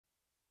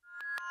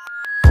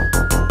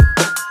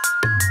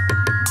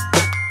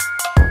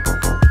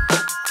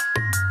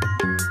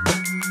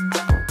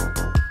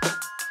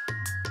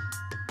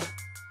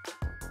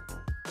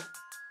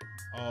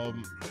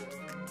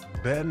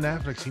Ben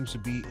Affleck seems to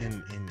be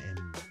in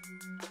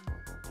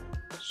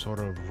sort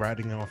of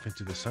riding off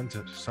into the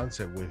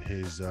sunset with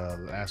his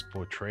last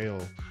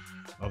portrayal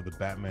of the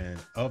Batman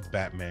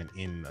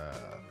in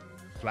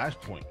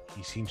Flashpoint.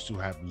 He seems to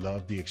have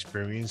loved the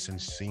experience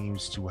and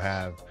seems to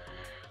have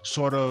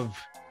sort of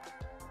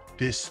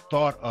this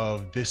thought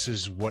of this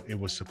is what it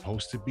was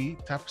supposed to be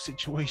type of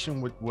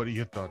situation. What are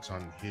your thoughts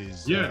on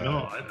his? Yeah,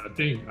 no, I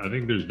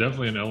think there's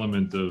definitely an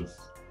element of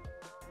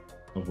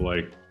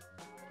like,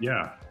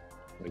 yeah,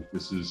 like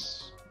this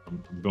is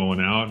I'm going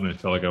out, and I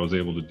felt like I was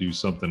able to do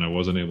something I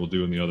wasn't able to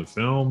do in the other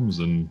films,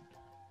 and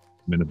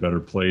I'm in a better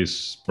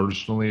place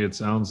personally. It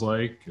sounds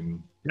like,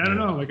 and yeah, I don't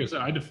know. Like I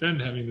said, I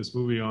defend having this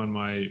movie on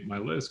my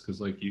list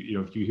because, like, you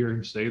know, if you hear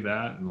him say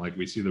that, and like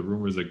we see the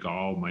rumors that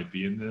Gall might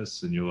be in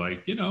this, and you're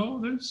like, you know,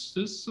 there's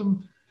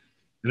some.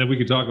 And then we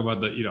could talk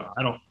about the, you know,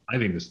 I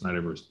think the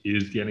Snyderverse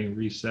is getting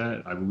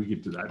reset. I mean, we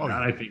could do that. Oh,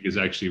 That yeah. I think is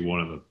actually one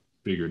of the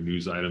bigger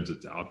news items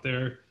that's out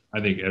there. I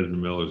think Ezra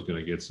Miller is going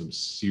to get some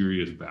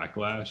serious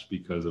backlash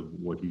because of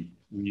what he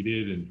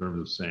tweeted in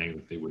terms of saying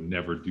that they would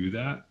never do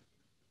that.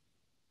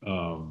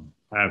 I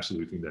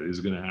absolutely think that is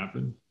going to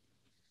happen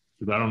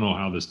because I don't know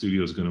how the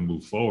studio is going to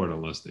move forward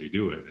unless they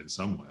do it in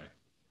some way.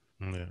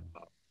 Yeah.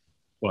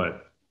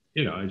 But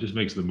you know, it just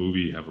makes the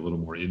movie have a little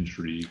more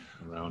intrigue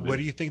around Where it.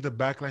 do you think the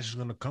backlash is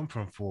going to come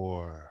from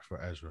for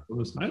Ezra? Well,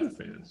 the Snyder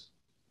fans,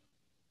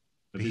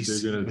 I think they're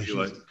He's, going to be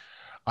like,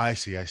 I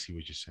see what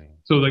you're saying.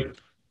 so like,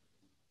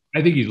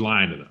 I think he's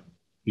lying to them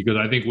because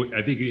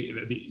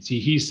see,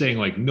 he's saying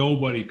like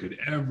nobody could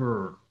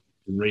ever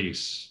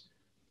erase,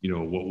 you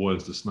know, what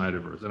was the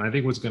Snyderverse. And I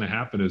think what's going to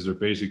happen is they're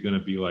basically going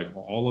to be like,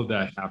 well, all of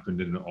that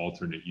happened in an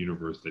alternate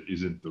universe that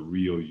isn't the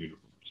real universe.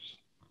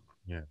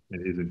 Yeah.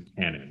 And isn't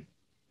canon.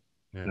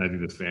 Yeah. And I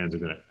think the fans are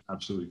going to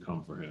absolutely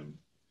come for him.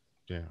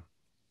 Yeah.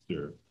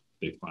 Sure,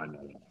 they find that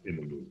out in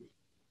the movie.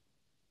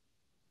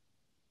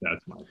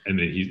 That's my, and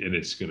then and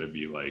it's going to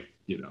be like,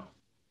 you know,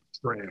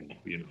 trail,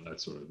 you know,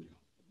 that sort of deal.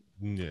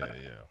 Yeah.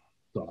 Yeah.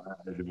 So,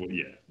 well,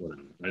 yeah,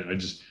 whatever.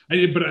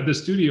 But at the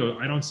studio,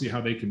 I don't see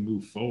how they can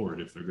move forward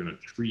if they're going to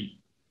treat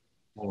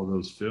all of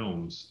those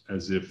films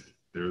as if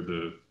they're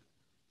the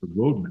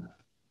roadmap.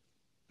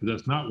 Because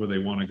that's not where they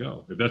want to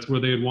go. If that's where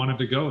they had wanted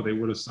to go, they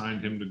would have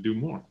signed him to do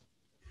more.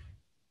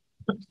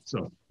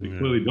 So they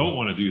clearly don't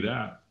want to do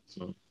that.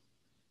 So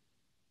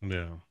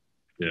yeah.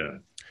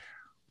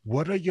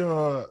 What are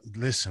your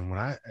listen?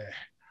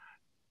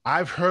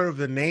 I've heard of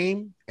the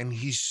name, and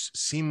he's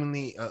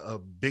seemingly a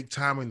big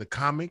time in the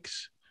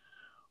comics,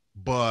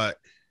 but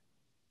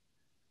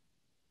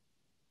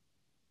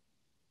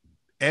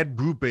Ed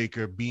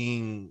Brubaker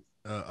being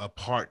a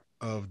part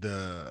of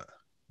the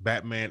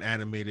Batman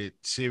animated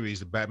series,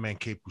 the Batman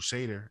Caped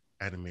Crusader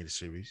animated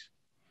series.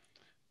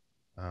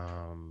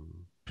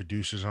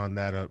 Producers on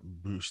that are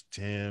Bruce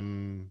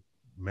Timm,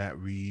 Matt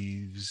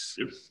Reeves,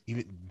 Yep.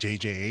 even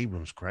J.J.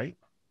 Abrams, right?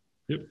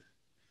 Yep.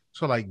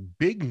 So like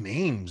big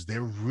names,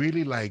 they're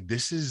really like,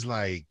 this is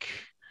like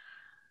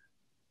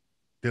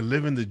they're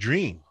living the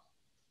dream.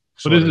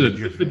 But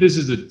this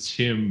is a Bruce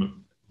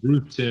Timm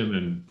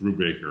and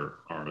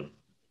Brubaker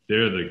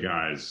they're the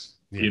guys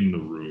in the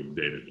room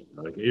day to day.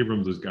 Like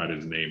Abrams has got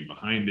his name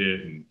behind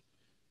it, and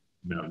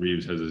Matt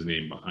Reeves has his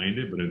name behind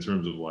it. But in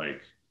terms of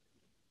like,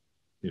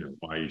 you know,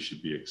 why you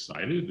should be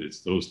excited,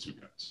 it's those two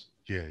guys.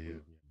 Yeah.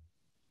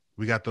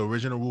 We got the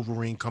original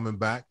Wolverine coming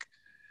back.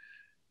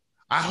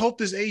 I hope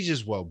this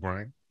ages well,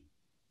 Brian.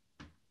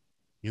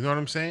 You know what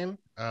I'm saying?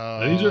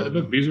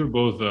 These are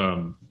both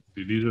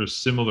these are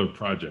similar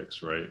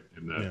projects, right?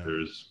 In that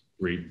there's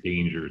great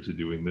danger to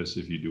doing this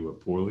if you do it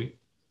poorly.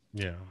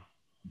 Yeah.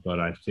 But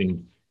I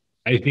think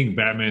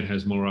Batman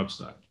has more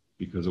upside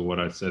because of what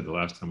I said the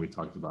last time we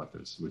talked about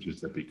this, which is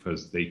that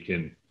because they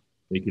can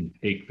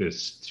take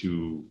this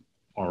to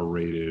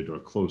R-rated or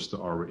close to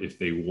R if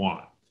they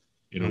want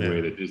in a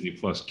way that Disney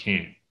Plus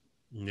can't.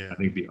 Yeah. I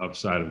think the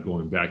upside of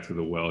going back to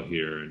the well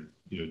here and,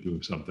 you know,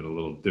 doing something a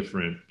little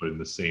different but in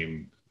the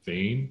same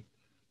vein.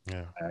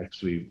 Yeah.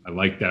 I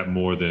like that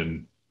more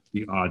than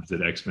the odds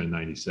that X-Men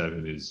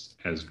 97 is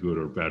as good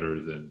or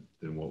better than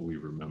what we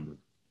remember.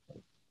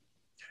 But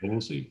we'll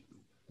see.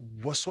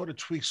 What sort of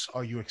tweaks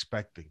are you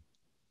expecting?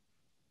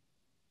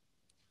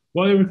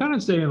 Well, they were kind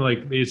of saying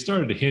like they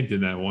started to hint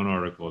in that one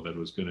article that it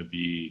was going to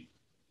be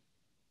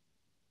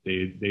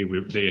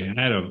they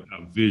had a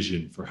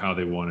vision for how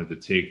they wanted to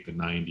take the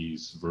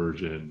 90s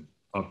version,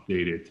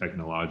 update it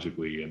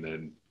technologically, and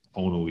then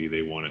tonally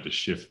they wanted to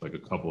shift like a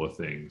couple of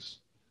things.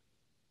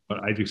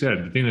 But I just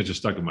said the thing that just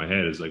stuck in my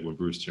head is like when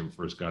Bruce Timm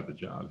first got the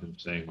job, him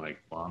saying like,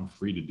 well, I'm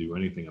free to do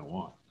anything I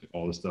want. Like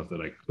all the stuff that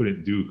I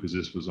couldn't do because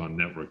this was on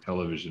network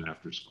television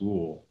after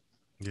school.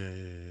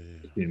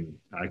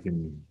 I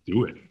can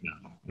do it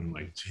now. And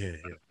like,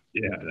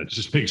 that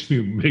just makes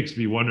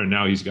me wonder.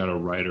 Now he's got a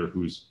writer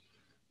who's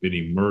been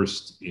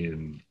immersed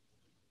in,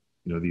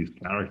 you know, these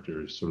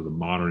characters, sort of the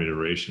modern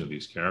iteration of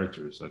these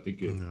characters. I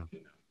think I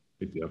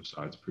think the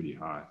upside's pretty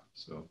high.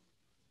 So,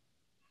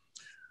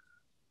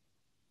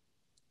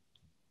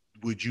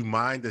 would you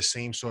mind the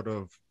same sort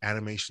of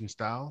animation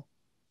style?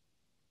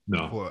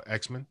 No. For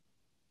X-Men?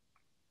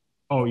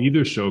 Oh,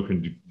 either show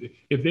can do.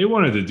 If they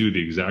wanted to do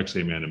the exact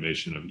same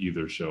animation of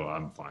either show,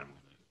 I'm fine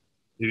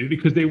with it.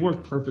 Because they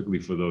work perfectly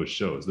for those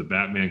shows. The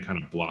Batman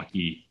kind of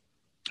blocky,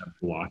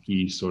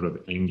 sort of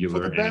For the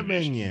angular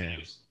Batman,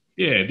 animation. yeah.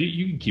 Yeah,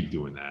 you can keep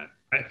doing that.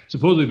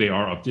 Supposedly they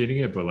are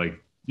updating it, but like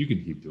you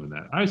can keep doing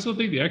that. I still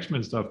think the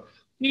X-Men stuff,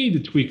 you need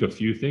to tweak a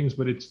few things,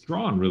 but it's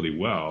drawn really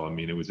well. I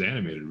mean, it was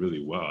animated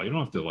really well. You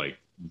don't have to like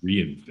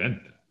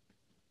reinvent that.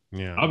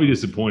 Yeah. I'll be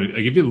disappointed.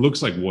 Like if it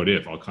looks like What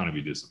If, I'll kind of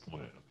be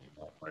disappointed.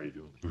 Why are you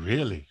doing that?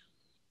 Really?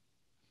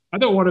 I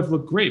thought What If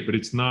looked great, but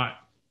it's not.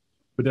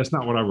 But that's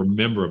not what I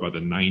remember about the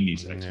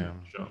 '90s Yeah.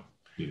 X-Men show.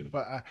 You know?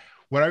 But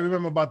what I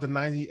remember about the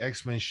 '90s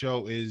X-Men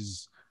show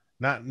is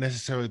not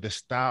necessarily the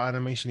style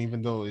animation,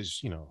 even though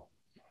it's,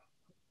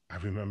 I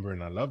remember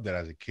and I loved that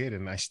as a kid.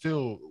 And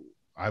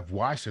I've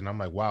watched it and I'm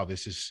like, wow,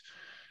 this is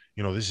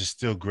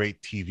still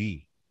great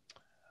TV.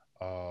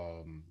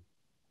 Um,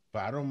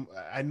 but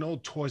I know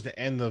towards the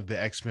end of the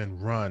X-Men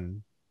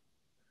run,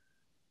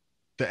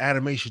 the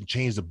animation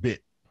changed a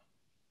bit.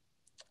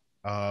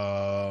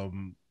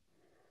 Um,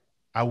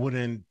 I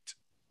wouldn't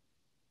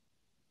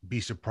be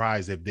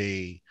surprised if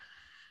they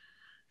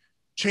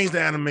change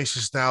the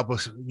animation style,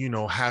 but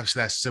have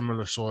that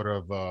similar sort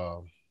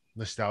of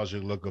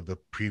nostalgic look of the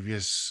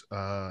previous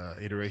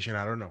iteration.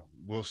 I don't know.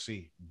 We'll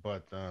see.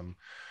 But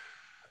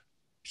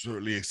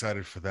certainly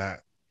excited for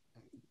that.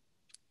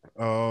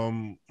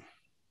 Um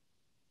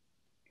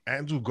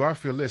Andrew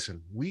Garfield,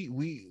 listen, we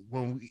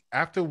when we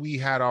after we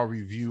had our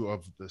review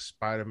of the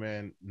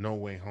Spider-Man No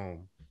Way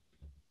Home,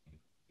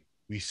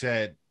 we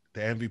said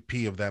the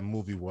MVP of that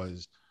movie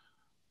was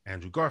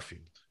Andrew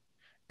Garfield,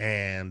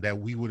 and that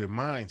we wouldn't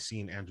mind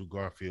seeing Andrew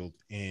Garfield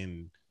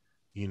in,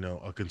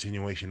 a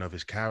continuation of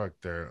his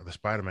character, the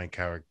Spider-Man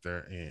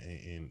character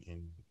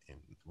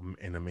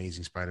in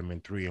Amazing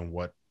Spider-Man 3, and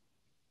what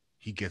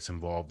he gets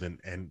involved in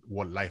and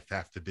what life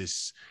after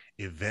this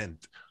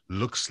event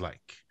looks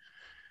like.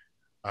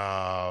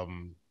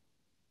 Um,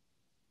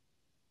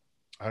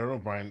 I don't know,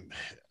 Brian.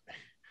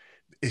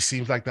 It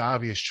seems like the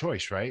obvious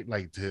choice, right?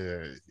 Like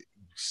to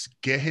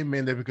get him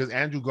in there because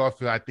Andrew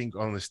Garfield, I think,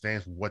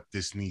 understands what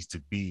this needs to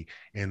be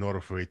in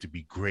order for it to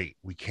be great.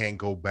 We can't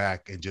go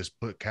back and just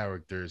put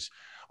characters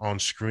on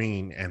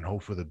screen and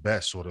hope for the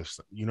best, sort of.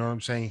 You know what I'm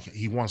saying?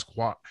 He wants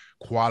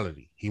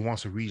quality. He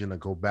wants a region to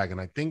go back,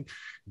 and I think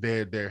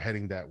they're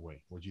heading that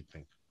way. What do you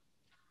think?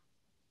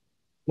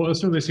 Well, it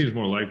certainly seems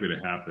more likely to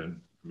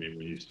happen. I mean,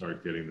 when you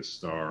start getting the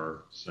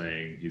star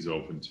saying he's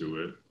open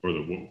to it, or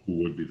the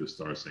who would be the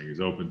star saying he's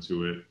open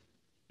to it,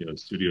 the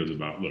studio's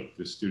about look.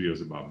 This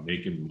studio's about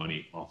making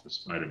money off of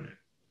Spider-Man.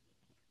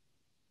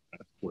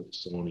 That's what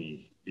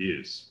Sony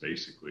is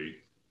basically,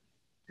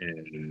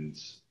 and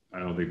I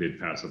don't think they'd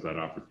pass up that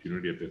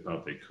opportunity if they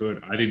thought they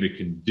could. I think the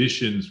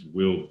conditions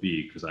will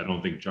be because I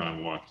don't think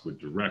John Watts would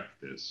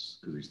direct this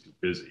because he's too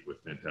busy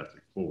with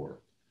Fantastic Four.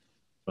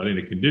 I think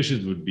the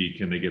conditions would be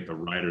can they get the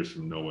writers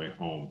from No Way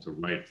Home to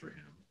write for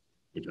him,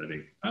 which I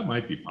think that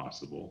might be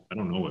possible. I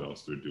don't know what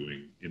else they're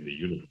doing in the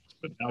universe,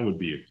 but that would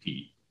be a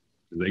key.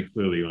 They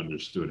clearly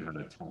understood how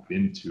to tap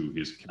into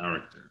his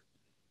character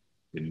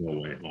in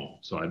No Way Home.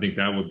 So I think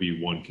that would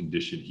be one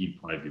condition he'd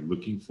probably be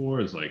looking for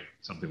is like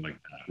something like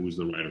that. Who's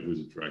the writer?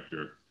 Who's the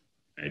director?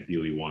 I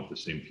ideally want the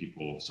same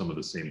people, some of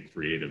the same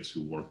creatives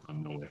who worked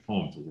on No Way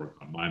Home to work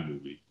on my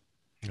movie.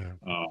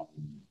 Yeah.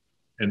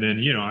 And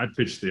then, I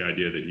pitched the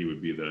idea that he would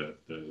be the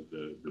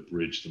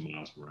bridge to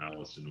Miles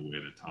Morales in a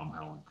way that Tom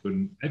Holland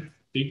couldn't. I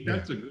think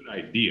that's a good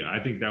idea. I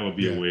think that would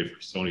be a way for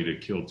Sony to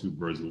kill two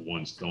birds with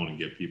one stone and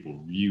get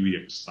people really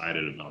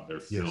excited about their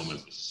film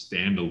as a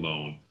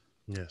standalone.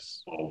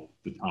 Yes. Well,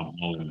 the Tom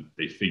Holland,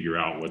 they figure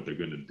out what they're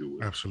going to do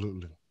with it.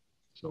 Absolutely.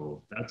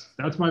 So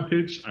that's my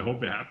pitch. I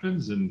hope it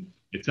happens, and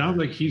it sounds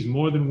like he's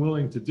more than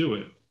willing to do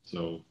it.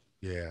 So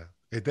yeah,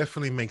 it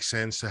definitely makes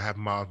sense to have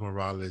Miles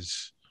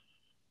Morales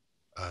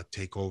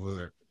take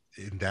over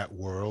in that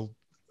world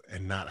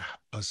and not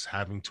us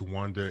having to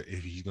wonder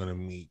if he's going to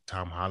meet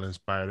Tom Holland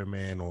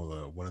Spider-Man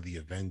or one of the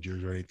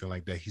Avengers or anything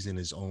like that. He's in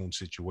his own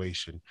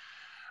situation,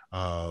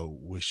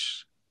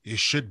 which it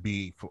should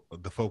be,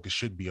 the focus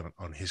should be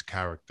on his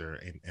character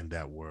in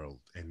that world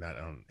and not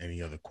on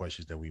any other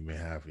questions that we may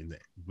have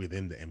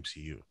within the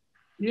MCU.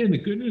 Yeah, and the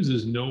good news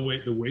is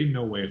the way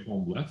No Way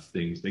Home left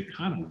things, they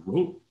kind of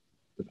wrote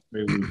the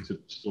prelude to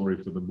the story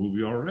for the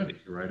movie already,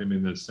 right? I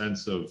mean, the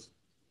sense of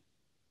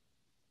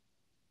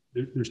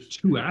there's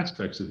two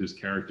aspects of his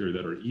character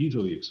that are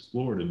easily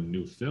explored in a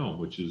new film,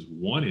 which is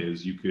one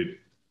is you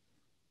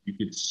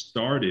could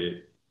start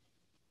it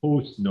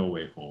post No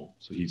Way Home,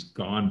 so he's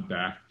gone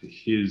back to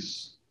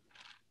his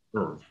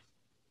Earth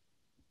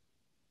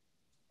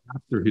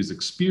after his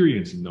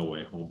experience in No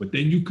Way Home, but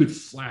then you could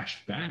flash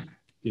back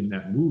in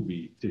that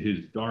movie to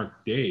his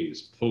dark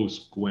days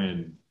post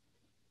Gwen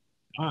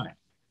dying,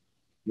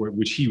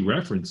 which he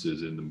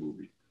references in the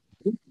movie,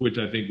 which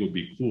I think would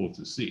be cool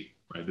to see.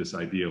 Right, this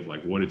idea of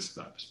like what did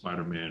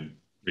Spider-Man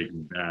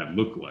Breaking Bad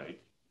look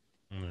like?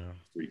 Yeah.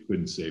 Where he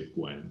couldn't save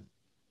Gwen,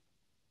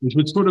 which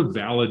would sort of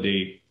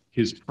validate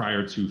his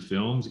prior two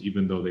films,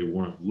 even though they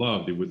weren't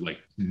loved, they would like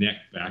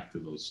connect back to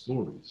those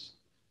stories.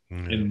 Yeah.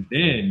 And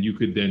then you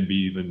could then be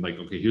even like,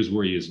 okay, here's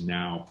where he is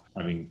now,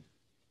 having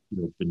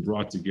been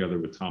brought together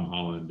with Tom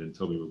Holland and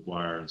Tobey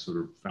Maguire and sort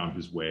of found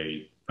his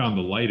way, found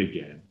the light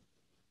again.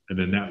 And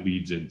then that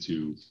leads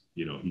into,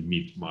 he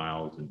meets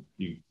Miles and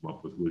you come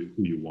up with who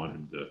you want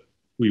him to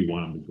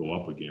go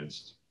up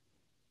against.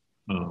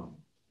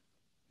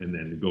 And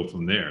then go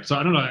from there. So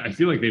I don't know. I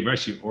feel like they've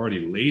actually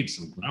already laid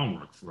some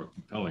groundwork for a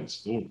compelling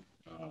story.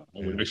 I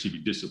would actually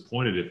be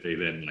disappointed if they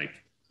then like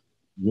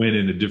went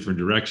in a different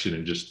direction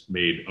and just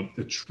made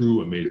a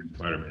true Amazing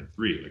Spider-Man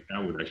 3. Like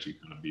that would actually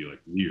kind of be like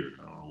weird.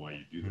 I don't know why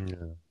you do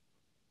that.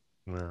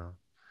 Yeah. Yeah.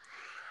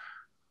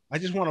 I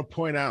just want to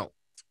point out,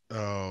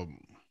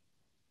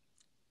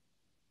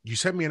 you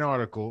sent me an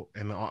article,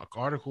 and the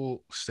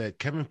article said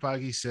Kevin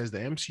Feige says the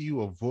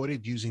MCU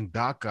avoided using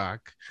Doc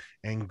Ock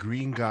and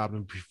Green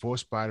Goblin before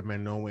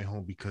Spider-Man No Way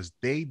Home because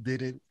they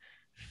didn't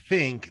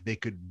think they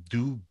could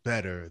do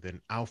better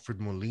than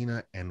Alfred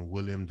Molina and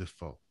William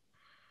Dafoe.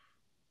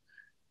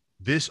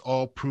 This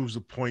all proves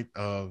the point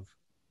of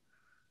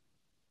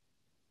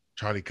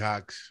Charlie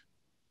Cox,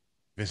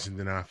 Vincent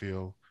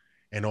D'Onofrio,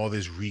 and all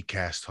this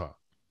recast talk.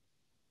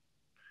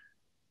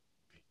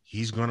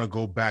 He's gonna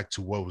go back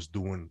to what was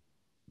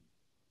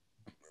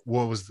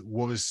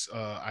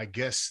I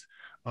guess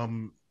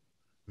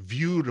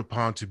viewed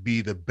upon to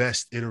be the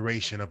best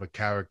iteration of a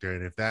character.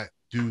 And if that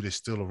dude is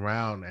still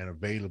around and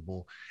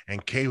available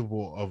and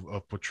capable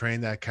of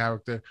portraying that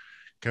character,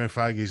 Kevin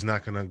Feige is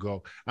not gonna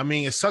go. I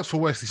mean, it sucks for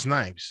Wesley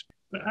Snipes.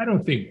 But I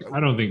don't think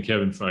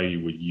Kevin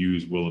Feige would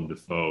use Willem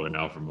Dafoe and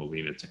Alfred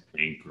Molina to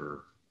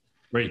anchor.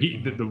 Right,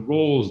 the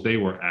roles they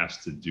were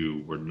asked to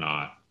do were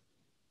not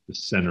the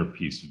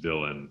centerpiece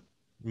villain.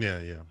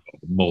 Yeah.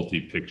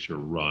 Multi-picture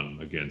run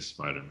against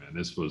Spider-Man.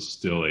 This was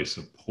still a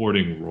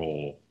supporting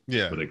role.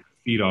 Yeah. Where they could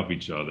feed off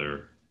each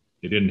other.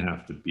 They didn't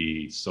have to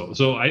be so.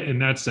 In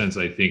that sense,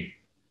 I think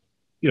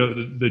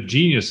the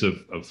genius of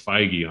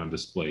Feige on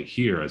display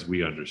here, as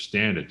we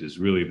understand it, is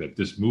really that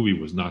this movie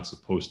was not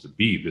supposed to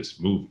be this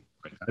movie.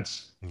 Right?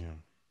 That's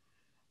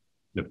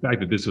the fact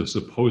that this was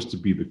supposed to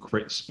be the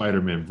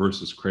Spider-Man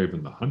versus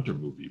Kraven the Hunter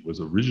movie was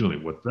originally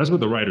that's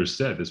what the writers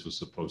said this was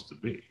supposed to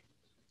be.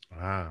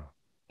 Wow.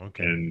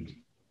 Okay. And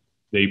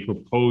they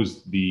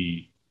proposed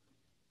the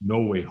No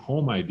Way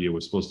Home idea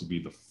was supposed to be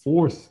the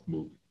fourth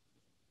movie.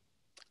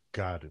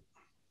 Got it.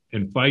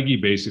 And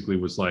Feige basically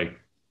was like,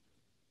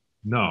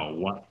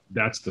 no,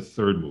 that's the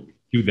third movie.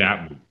 Do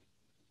that movie.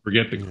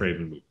 Forget the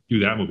Kraven movie. Do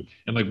that movie.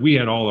 And like we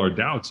had all our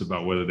doubts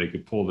about whether they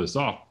could pull this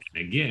off.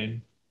 And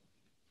again,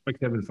 like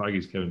Kevin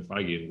Feige's Kevin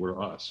Feige and we're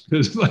us.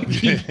 Because like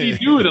he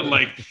knew that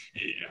like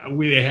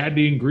we had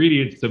the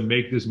ingredients to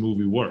make this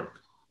movie work.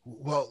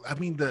 Well, I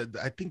mean,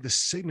 I think the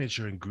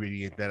signature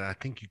ingredient that I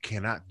think you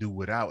cannot do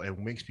without, and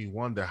makes me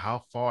wonder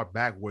how far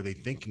back were they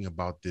thinking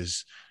about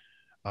this,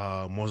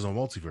 was the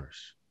multiverse.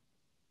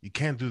 You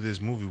can't do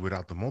this movie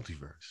without the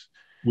multiverse.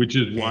 Which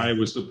is why it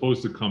was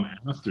supposed to come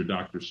after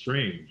Doctor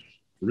Strange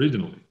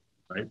originally,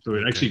 right? So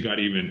it actually got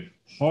even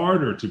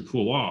harder to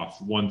pull off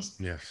once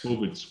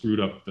COVID screwed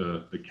up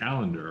the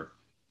calendar.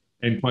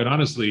 And quite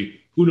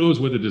honestly, who knows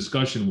what the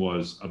discussion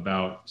was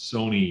about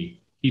Sony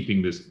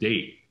keeping this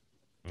date.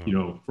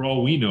 For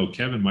all we know,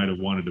 Kevin might have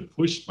wanted to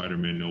push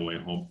Spider-Man No Way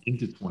Home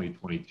into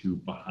 2022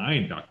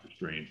 behind Doctor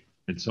Strange.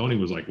 And Sony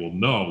was like, well,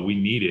 no, we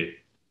need it.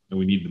 And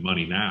we need the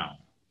money now.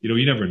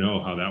 You never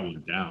know how that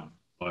went down.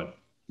 But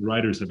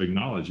writers have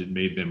acknowledged it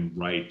made them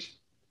write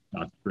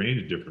Doctor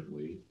Strange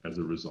differently as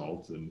a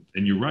result. And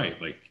you're right.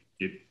 Like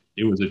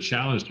it was a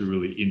challenge to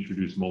really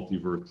introduce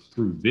multiverse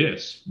through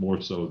this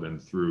more so than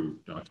through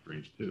Doctor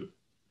Strange 2.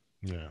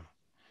 Yeah.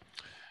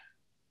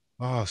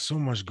 Oh, so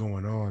much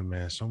going on,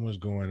 man. So much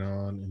going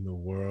on in the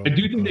world. I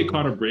do think they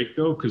caught a break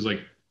though, because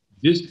like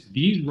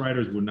these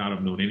writers would not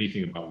have known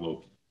anything about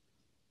Loki.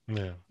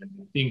 Yeah. I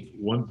think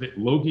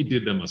Loki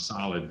did them a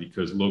solid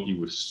because Loki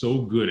was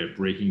so good at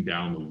breaking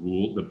down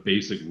the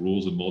basic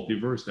rules of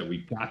multiverse that we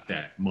got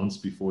that months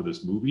before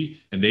this movie,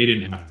 and they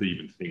didn't have to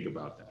even think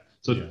about that.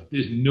 So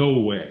there's no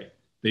way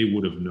they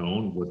would have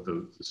known what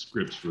the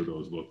scripts for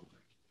those look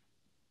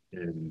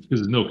like, and because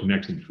there's no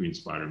connection between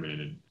Spider-Man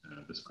and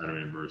the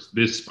Spider-Man verse,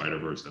 this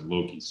Spider-Verse and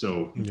Loki.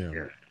 So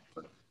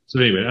so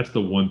anyway, that's the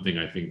one thing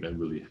I think that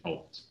really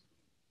helped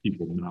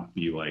people not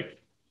be like,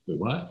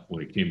 what,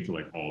 when it came to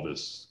like all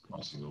this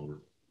crossing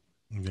over.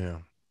 Yeah.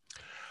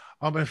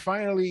 And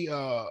finally,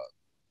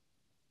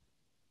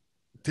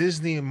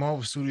 Disney and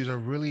Marvel Studios are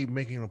really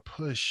making a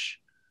push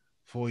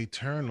for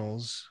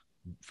Eternals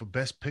for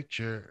Best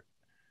Picture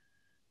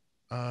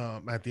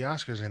at the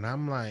Oscars, and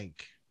I'm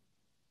like,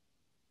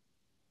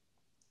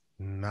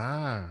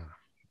 nah.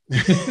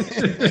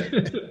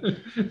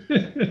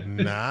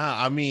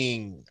 Nah. I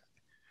mean,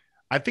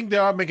 I think they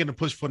are making a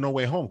push for No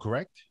Way Home,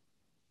 correct?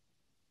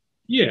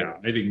 Yeah,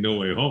 I think No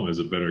Way Home is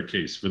a better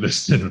case for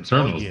this than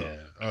Eternals.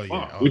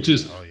 Which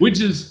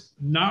is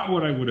not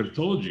what I would have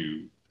told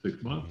you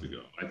 6 months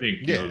ago. I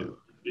think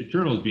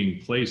Eternals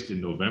being placed in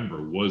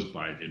November was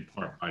in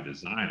part by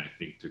design, I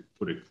think, to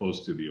put it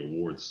close to the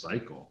awards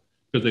cycle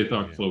because they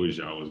thought Yeah. Chloe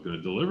Zhao was going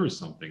to deliver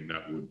something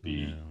that would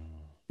Yeah.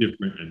 be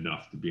different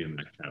enough to be in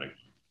that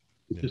category.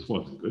 It Yeah. just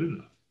wasn't good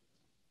enough.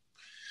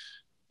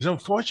 It's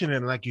unfortunate,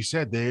 and like you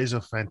said, there is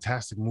a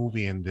fantastic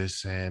movie in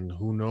this, and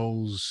who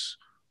knows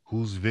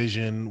whose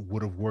vision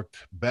would have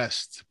worked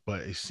best.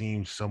 But it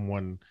seems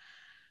someone,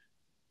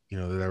 the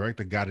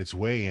director got its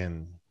way,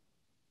 and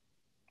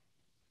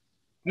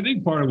I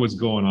think part of what's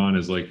going on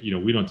is like,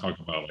 we don't talk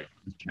about like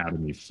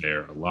Academy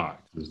Fair a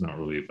lot because it's not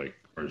really like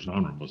our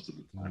genre most of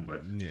the time.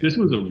 But this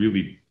yeah, was a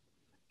really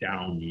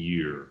down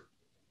year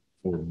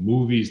for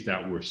movies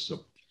that were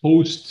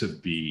supposed to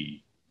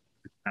be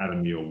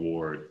Academy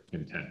Award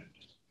contenders.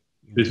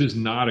 This yeah, is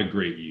not a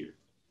great year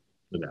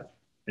for that.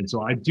 And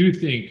so I do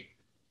think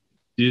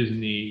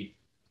Disney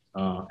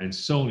and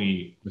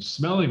Sony are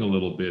smelling a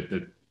little bit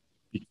that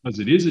because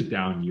it is a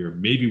down year,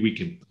 maybe we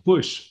can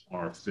push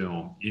our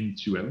film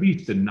into at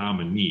least the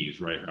nominees,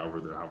 right?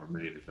 However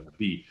many they're going to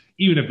be,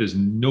 even if there's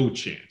no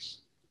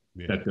chance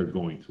yeah. that they're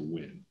going to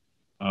win.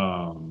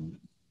 Um,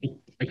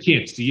 I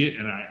can't see it,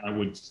 and I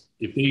would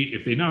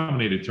if they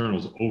nominate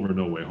Eternals over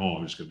No Way Home,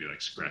 I'm just gonna be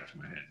like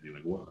scratching my head, and be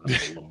like, what? I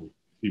don't know what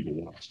people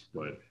watched,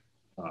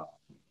 uh,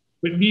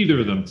 but neither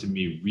of Yeah. them to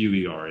me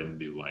really are in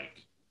the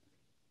like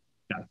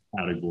that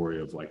category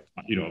of like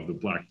the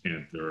Black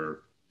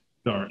Panther,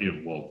 Dark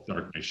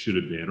Knight should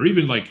have been, or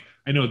even like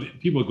I know that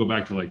people go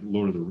back to like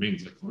Lord of the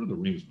Rings. Like Lord of the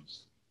Rings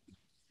was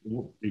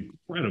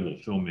incredible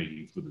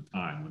filmmaking for the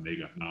time when they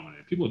got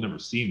nominated. People had never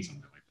seen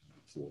something like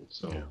that before. Yeah.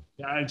 So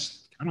yeah,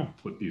 I don't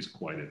put these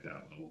quite at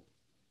that level.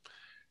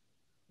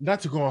 Not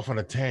to go off on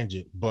a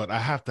tangent, but I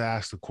have to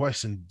ask the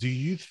question: do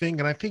you think?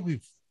 And I think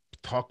we've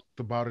talked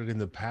about it in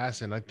the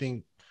past, and I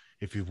think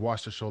if you've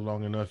watched the show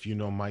long enough, you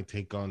know my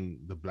take on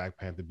the Black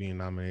Panther being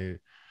nominated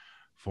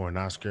for an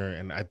Oscar.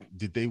 And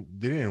they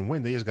didn't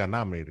win; they just got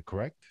nominated,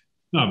 correct?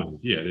 No,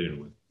 yeah, they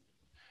didn't win.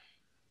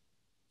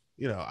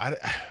 I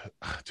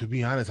to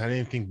be honest, I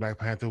didn't think Black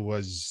Panther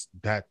was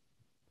that.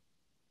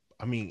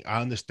 I mean,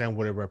 I understand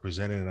what it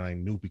represented, and I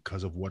knew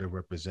because of what it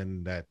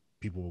represented that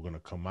people were going to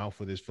come out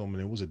for this film,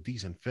 and it was a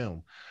decent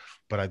film.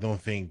 But I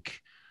don't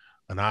think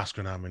an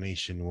Oscar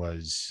nomination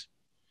was,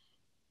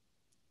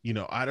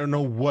 I don't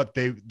know what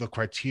the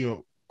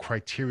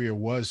criteria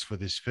was for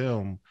this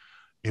film.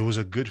 It was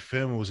a good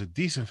film, it was a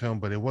decent film,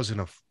 but it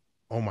wasn't a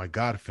oh my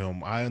god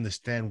film. I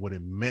understand what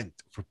it meant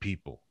for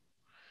people.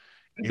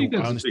 I think I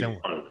that's a big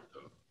understand. part of it,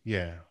 though.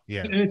 Yeah,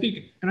 yeah, And I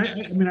think, and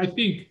I mean, I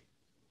think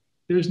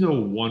there's no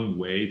one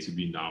way to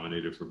be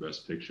nominated for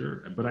Best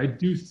Picture, but I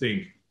do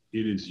think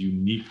it is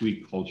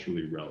uniquely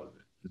culturally relevant.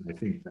 And I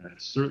think that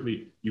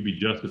certainly you'd be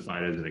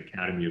justified as an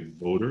Academy of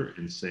voter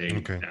in saying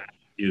okay, that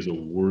is a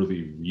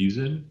worthy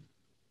reason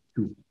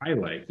to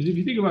highlight. Because if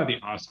you think about the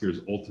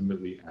Oscars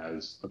ultimately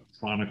as a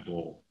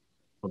chronicle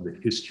of the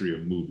history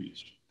of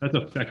movies, that's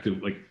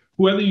effective. Like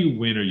whether you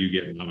win or you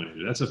get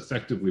nominated, that's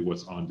effectively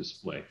what's on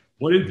display.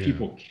 What did yeah,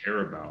 people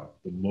care about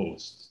the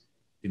most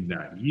in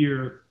that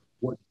year?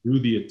 What drew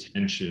the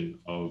attention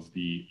of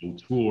the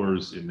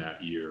auteurs in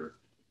that year?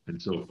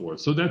 And so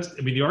forth. So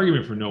I mean, the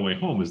argument for No Way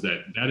Home is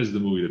that that is the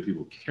movie that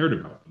people cared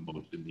about the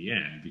most in the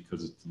end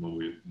because it's the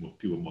movie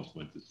people most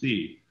went to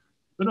see.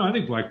 But no, I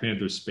think Black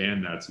Panther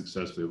spanned that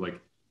successfully. Like,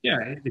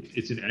 yeah,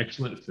 it's an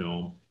excellent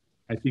film.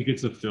 I think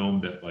it's a film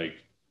that like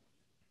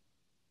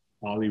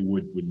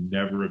Hollywood would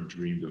never have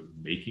dreamed of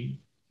making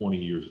 20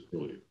 years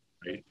earlier,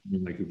 right? I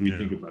mean, like if we yeah,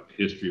 think about the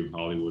history of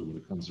Hollywood when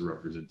it comes to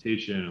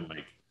representation and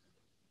like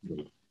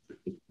the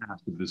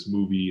cast of this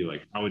movie,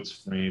 like how it's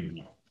framed,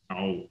 and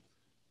how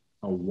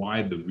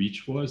wide the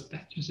reach was,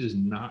 that just is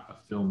not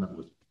a film that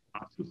was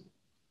possible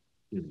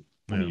in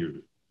 20 yeah, years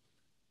ago.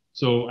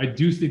 So I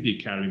do think the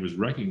Academy was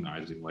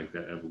recognizing like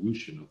that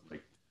evolution of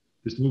like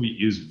this movie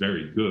is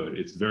very good,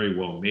 it's very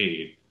well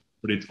made,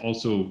 but it's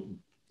also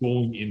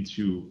going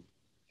into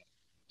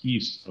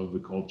piece of the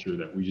culture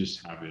that we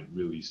just haven't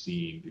really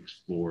seen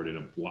explored in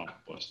a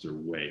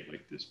blockbuster way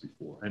like this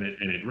before, and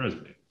it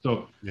resonates.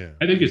 So yeah,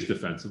 I think it's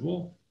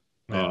defensible.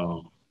 yeah,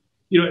 Um,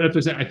 that's what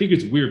I say. I think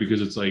it's weird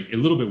because it's like a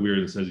little bit weird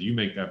in the sense that you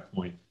make that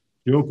point.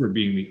 Joker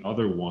being the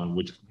other one,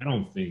 which I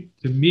don't think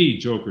to me,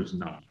 Joker's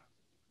not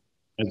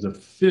as a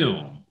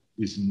film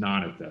is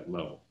not at that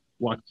level.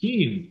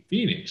 Joaquin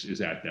Phoenix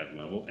is at that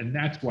level, and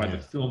that's why the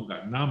yeah. film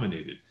got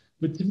nominated.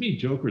 But to me,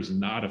 Joker's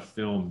not a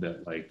film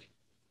that like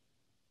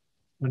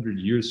 100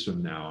 years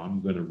from now,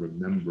 I'm going to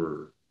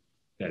remember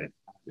that it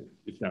happened,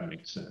 if that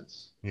makes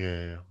sense.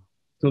 Yeah.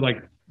 So,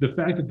 like, the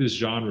fact that this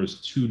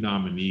genre's two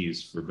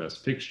nominees for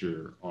Best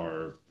Picture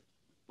are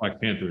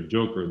Black Panther and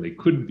Joker, and they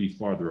couldn't be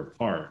farther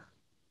apart.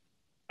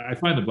 I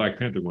find the Black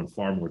Panther one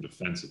far more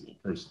defensible,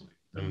 personally,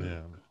 than the.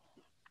 Yeah.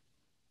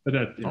 But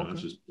that, Okay.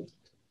 it's just,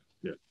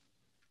 yeah.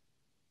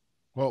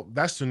 Well,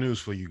 that's the news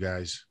for you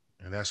guys,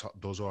 and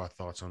those are our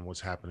thoughts on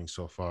what's happening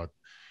so far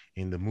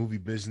in the movie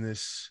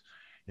business,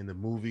 in the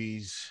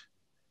movies,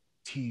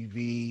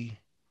 TV.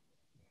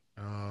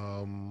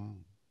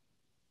 Um,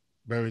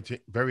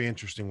 very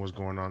interesting what's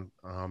going on,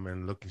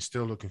 and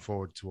still looking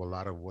forward to a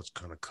lot of what's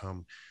going to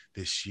come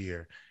this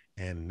year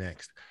and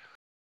next.